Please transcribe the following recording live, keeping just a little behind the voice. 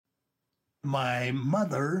My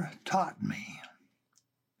mother taught me.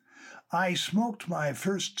 I smoked my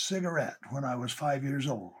first cigarette when I was 5 years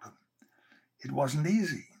old. It wasn't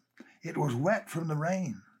easy. It was wet from the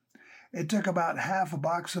rain. It took about half a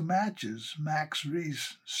box of matches Max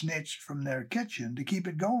Reese snitched from their kitchen to keep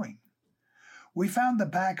it going. We found the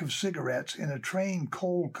pack of cigarettes in a train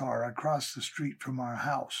coal car across the street from our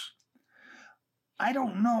house. I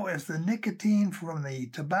don't know if the nicotine from the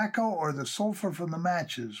tobacco or the sulfur from the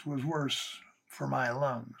matches was worse for my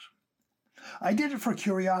lungs. I did it for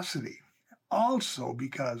curiosity, also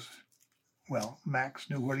because, well,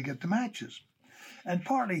 Max knew where to get the matches, and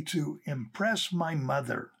partly to impress my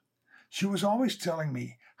mother. She was always telling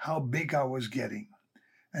me how big I was getting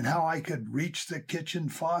and how I could reach the kitchen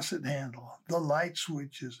faucet handle, the light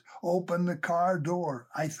switches, open the car door.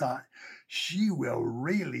 I thought, she will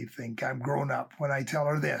really think I'm grown up when I tell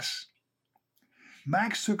her this.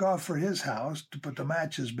 Max took off for his house to put the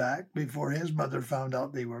matches back before his mother found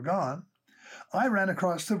out they were gone. I ran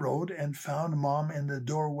across the road and found Mom in the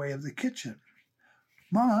doorway of the kitchen.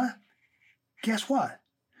 Mama, guess what?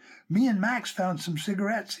 Me and Max found some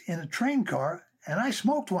cigarettes in a train car, and I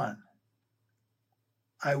smoked one.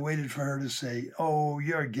 I waited for her to say, "Oh,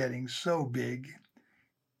 you're getting so big."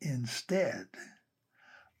 Instead,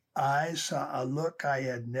 I saw a look I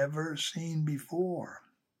had never seen before.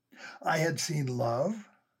 I had seen love,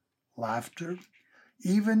 laughter,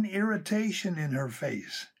 even irritation in her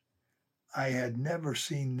face. I had never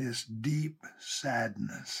seen this deep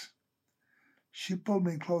sadness. She pulled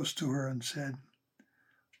me close to her and said,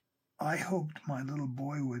 "I hoped my little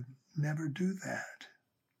boy would never do that."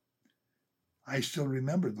 I still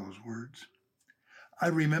remember those words. I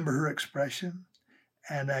remember her expression,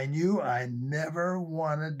 and I knew I never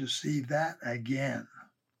wanted to see that again.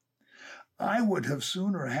 I would have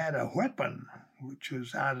sooner had a weapon, which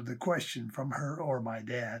was out of the question from her or my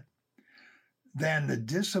dad, than the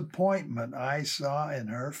disappointment I saw in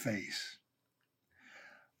her face.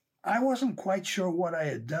 I wasn't quite sure what I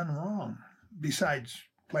had done wrong, besides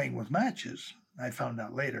playing with matches, I found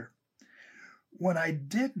out later. What I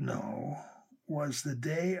did know was the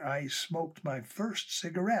day I smoked my first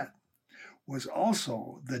cigarette was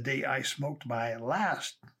also the day I smoked my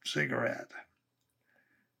last cigarette.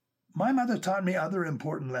 My mother taught me other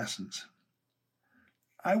important lessons.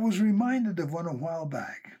 I was reminded of one a while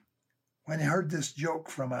back when I heard this joke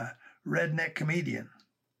from a redneck comedian.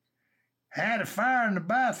 "Had a fire in the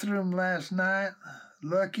bathroom last night.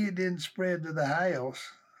 Lucky it didn't spread to the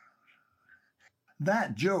house."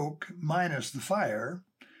 That joke, minus the fire,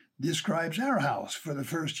 describes our house for the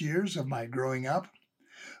first years of my growing up.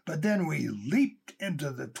 But then we leaped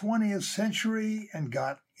into the 20th century and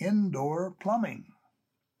got indoor plumbing.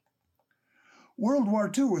 World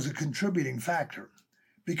War II was a contributing factor.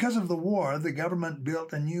 Because of the war, the government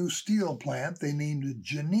built a new steel plant they named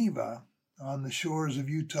Geneva on the shores of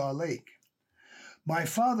Utah Lake. My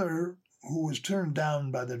father, who was turned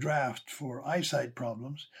down by the draft for eyesight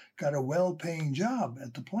problems, got a well-paying job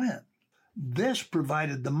at the plant. This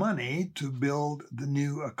provided the money to build the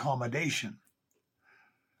new accommodation.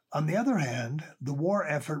 On the other hand, the war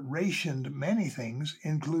effort rationed many things,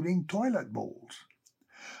 including toilet bowls.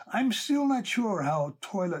 I'm still not sure how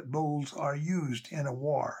toilet bowls are used in a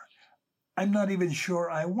war. I'm not even sure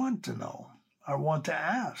I want to know or want to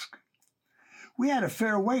ask. We had a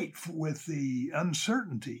fair wait with the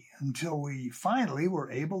uncertainty until we finally were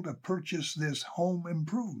able to purchase this home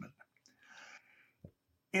improvement.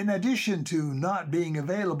 In addition to not being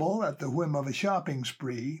available at the whim of a shopping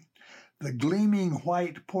spree, the gleaming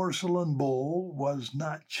white porcelain bowl was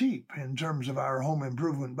not cheap in terms of our home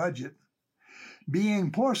improvement budget.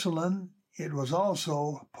 Being porcelain, it was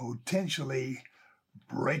also potentially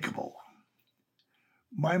breakable.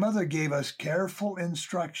 My mother gave us careful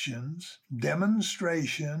instructions,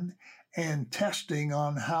 demonstration, and testing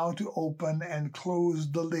on how to open and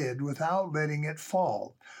close the lid without letting it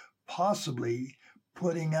fall, possibly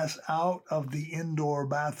putting us out of the indoor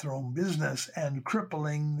bathroom business and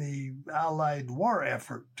crippling the Allied war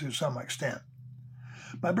effort to some extent.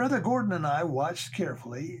 My brother Gordon and I watched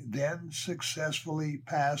carefully, then successfully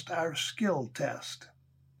passed our skill test.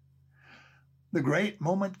 The great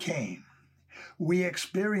moment came. We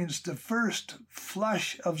experienced the first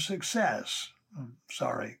flush of success.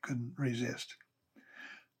 Sorry, couldn't resist.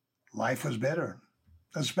 Life was better,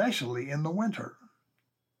 especially in the winter.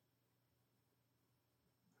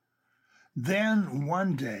 Then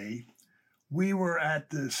one day, we were at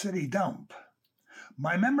the city dump.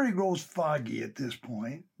 My memory grows foggy at this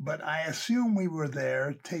point, but I assume we were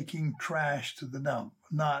there taking trash to the dump,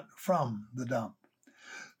 not from the dump.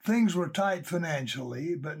 Things were tight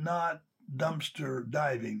financially, but not dumpster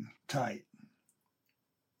diving tight.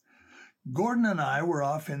 Gordon and I were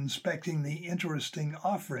off inspecting the interesting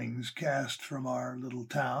offerings cast from our little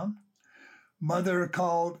town. Mother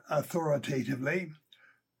called authoritatively,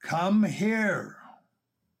 "Come here."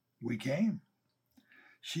 We came.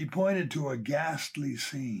 She pointed to a ghastly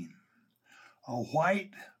scene, a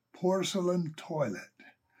white porcelain toilet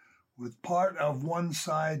with part of one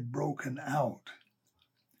side broken out.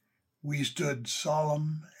 We stood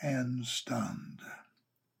solemn and stunned.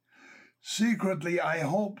 Secretly, I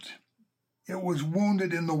hoped it was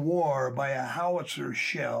wounded in the war by a howitzer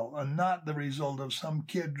shell and not the result of some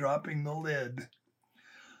kid dropping the lid.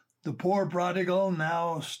 The poor prodigal,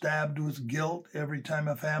 now stabbed with guilt every time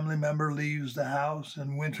a family member leaves the house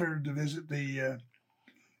in winter to visit the,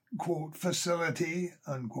 quote, facility,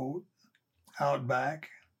 unquote, out back.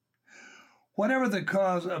 Whatever the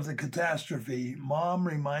cause of the catastrophe, Mom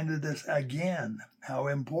reminded us again how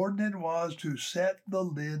important it was to set the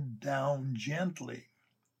lid down gently.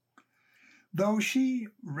 Though she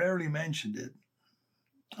rarely mentioned it,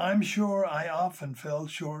 I'm sure I often fell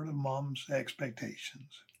short of Mom's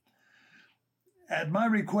expectations. At my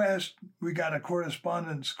request, we got a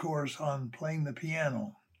correspondence course on playing the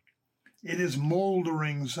piano. It is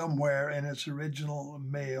moldering somewhere in its original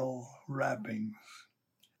male wrappings.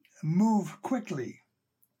 "Move quickly,"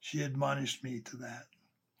 she admonished me to that.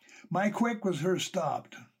 My quick was her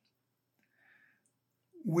stopped.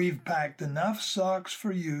 "We've packed enough socks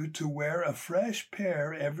for you to wear a fresh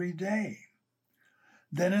pair every day.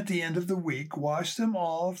 Then at the end of the week, wash them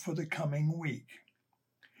all for the coming week."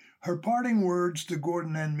 Her parting words to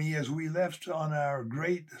Gordon and me as we left on our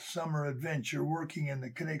great summer adventure working in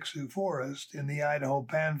the Kniksu forest in the Idaho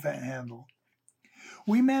Panhandle.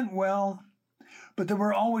 We meant well, but there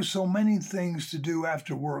were always so many things to do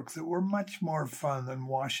after work that were much more fun than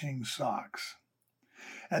washing socks.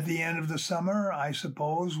 At the end of the summer, I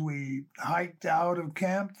suppose, we hiked out of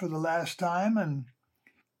camp for the last time and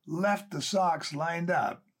left the socks lined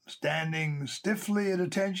up, standing stiffly at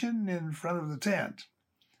attention in front of the tent.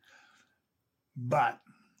 But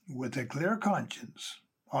with a clear conscience,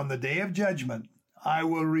 on the day of judgment, I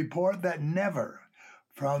will report that never,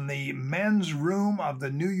 from the men's room of the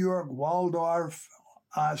New York Waldorf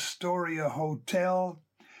Astoria Hotel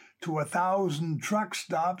to 1,000 truck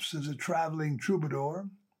stops as a traveling troubadour,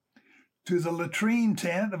 to the latrine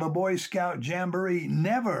tent of a Boy Scout jamboree,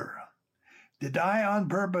 never did I on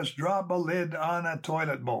purpose drop a lid on a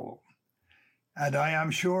toilet bowl. And I am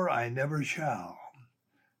sure I never shall.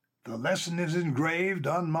 The lesson is engraved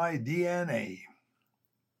on my DNA.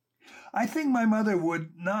 I think my mother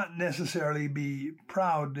would not necessarily be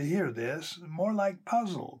proud to hear this, more like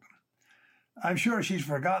puzzled. I'm sure she's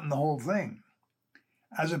forgotten the whole thing.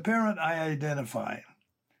 As a parent, I identify,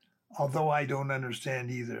 although I don't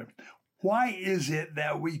understand either. Why is it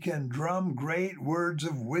that we can drum great words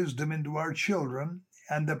of wisdom into our children,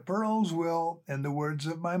 and the pearls will, in the words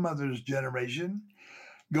of my mother's generation,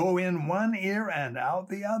 go in one ear and out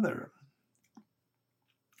the other?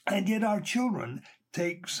 And yet our children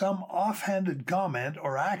take some offhanded comment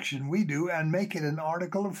or action we do and make it an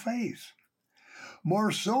article of faith.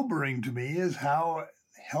 More sobering to me is how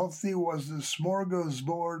healthy was the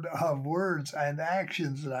smorgasbord of words and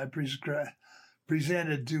actions that I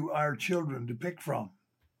presented to our children to pick from.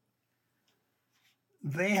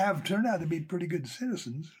 They have turned out to be pretty good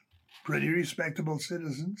citizens, pretty respectable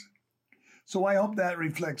citizens. So I hope that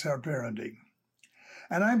reflects our parenting.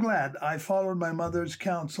 And I'm glad I followed my mother's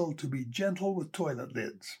counsel to be gentle with toilet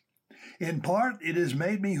lids. In part, it has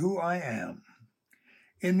made me who I am.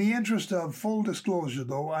 In the interest of full disclosure,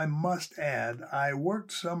 though, I must add, I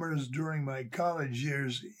worked summers during my college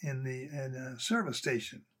years in a service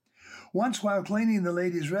station. Once, while cleaning the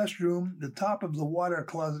ladies' restroom, the top of the water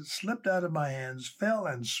closet slipped out of my hands, fell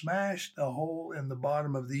and smashed a hole in the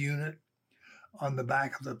bottom of the unit on the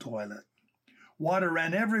back of the toilet. Water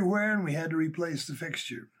ran everywhere, and we had to replace the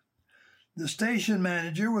fixture. The station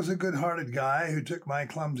manager was a good-hearted guy who took my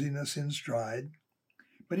clumsiness in stride.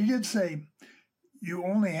 But he did say, "You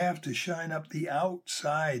only have to shine up the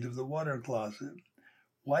outside of the water closet.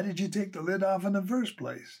 Why did you take the lid off in the first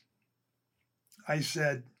place?" I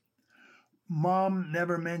said, "Mom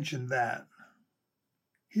never mentioned that."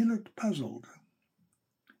 He looked puzzled.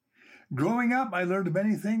 Growing up, I learned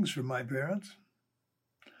many things from my parents.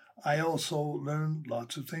 I also learned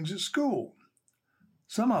lots of things at school,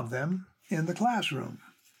 some of them in the classroom.